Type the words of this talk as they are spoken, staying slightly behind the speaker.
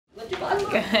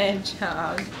Good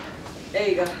job. There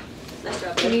you go. Nice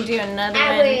job. Can you do another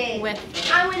one with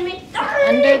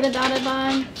under the dotted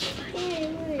line?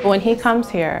 When he comes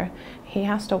here, he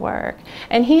has to work.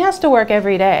 And he has to work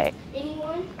every day.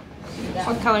 Anyone?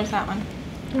 What color's that one?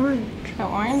 Orange. The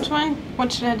orange one?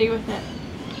 What should I do with it?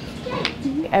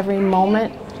 Every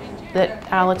moment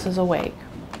that Alex is awake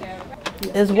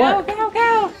is work. Go, go,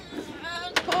 go!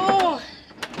 Oh,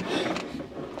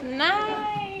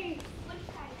 nice!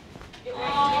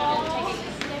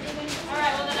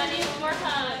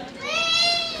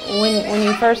 When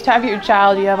you first have your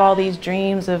child, you have all these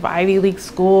dreams of Ivy League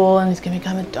school and he's going to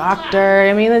become a doctor.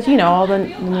 I mean, it's, you know, all the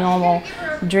normal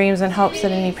dreams and hopes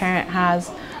that any parent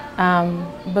has.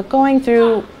 But going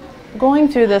through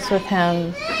this with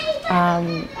him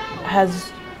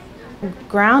has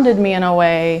grounded me in a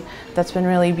way that's been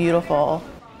really beautiful.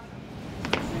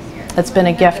 It's been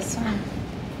a gift.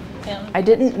 I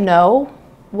didn't know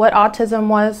what autism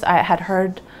was. I had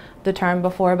heard the term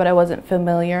before, but I wasn't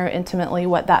familiar intimately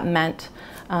what that meant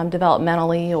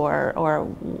developmentally, or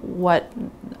what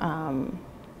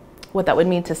that would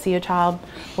mean to see a child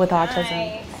with autism.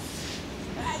 Nice.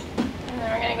 And then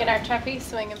we're gonna get our trapeze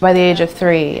swing. By the age of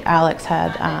 3, Alex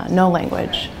had no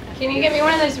language. Can you get me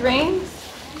one of those rings?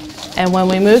 And when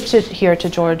we moved here to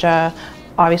Georgia,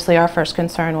 obviously our first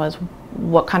concern was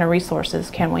what kind of resources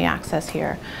can we access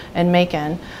here in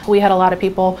Macon. We had a lot of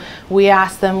people, we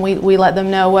asked them, we let them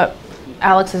know what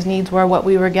Alex's needs were, what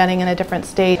we were getting in a different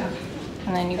state.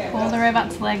 And then you pull the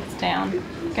robot's legs down.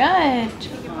 Good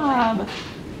job.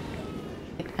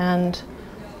 And,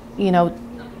 you know,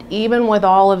 even with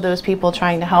all of those people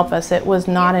trying to help us, it was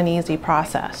not an easy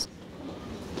process.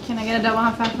 Can I get a double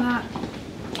high five for that?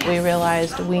 We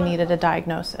realized we needed a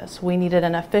diagnosis. We needed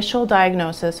an official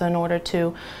diagnosis in order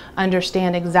to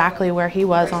understand exactly where he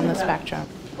was on the spectrum.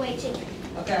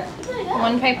 Okay.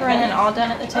 One paper and then all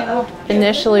done at the table?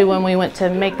 Initially, when we went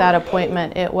to make that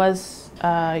appointment, it was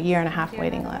a 1.5 year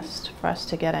waiting list for us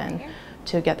to get in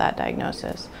to get that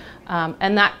diagnosis.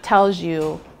 And that tells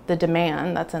you the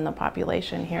demand that's in the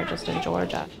population here just in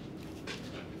Georgia.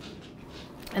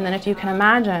 And then if you can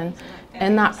imagine,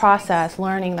 in that process,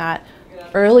 learning that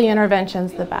early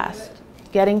intervention's the best.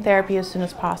 Getting therapy as soon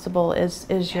as possible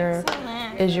is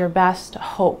your best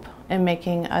hope in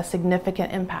making a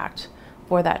significant impact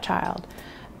for that child.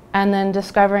 And then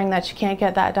discovering that you can't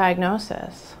get that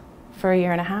diagnosis for a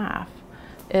 1.5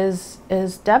 years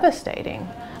is devastating.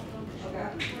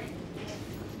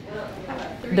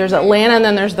 There's Atlanta and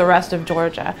then there's the rest of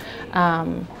Georgia.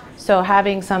 So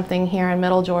having something here in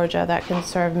Middle Georgia that can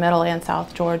serve Middle and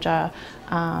South Georgia,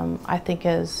 I think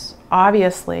is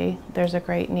obviously there's a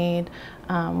great need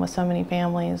with so many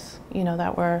families, you know,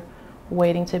 that were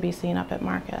waiting to be seen up at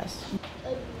Marcus.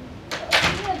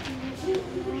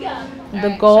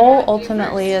 The goal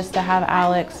ultimately is to have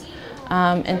Alex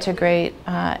integrate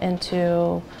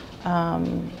into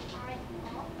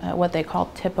what they call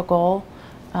typical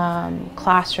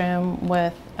classroom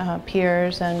with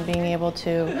peers and being able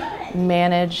to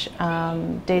manage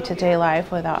day-to-day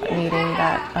life without needing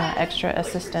that extra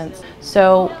assistance.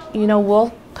 So, you know,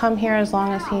 we'll come here as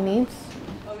long as he needs.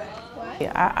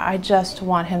 I just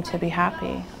want him to be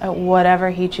happy at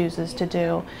whatever he chooses to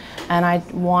do. And I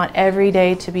want every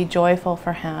day to be joyful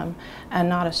for him and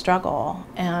not a struggle.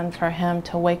 And for him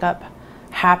to wake up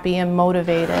happy and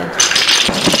motivated.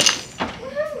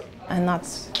 And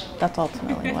that's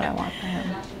ultimately what I want for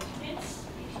him.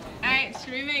 All right,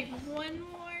 should we make one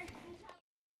more?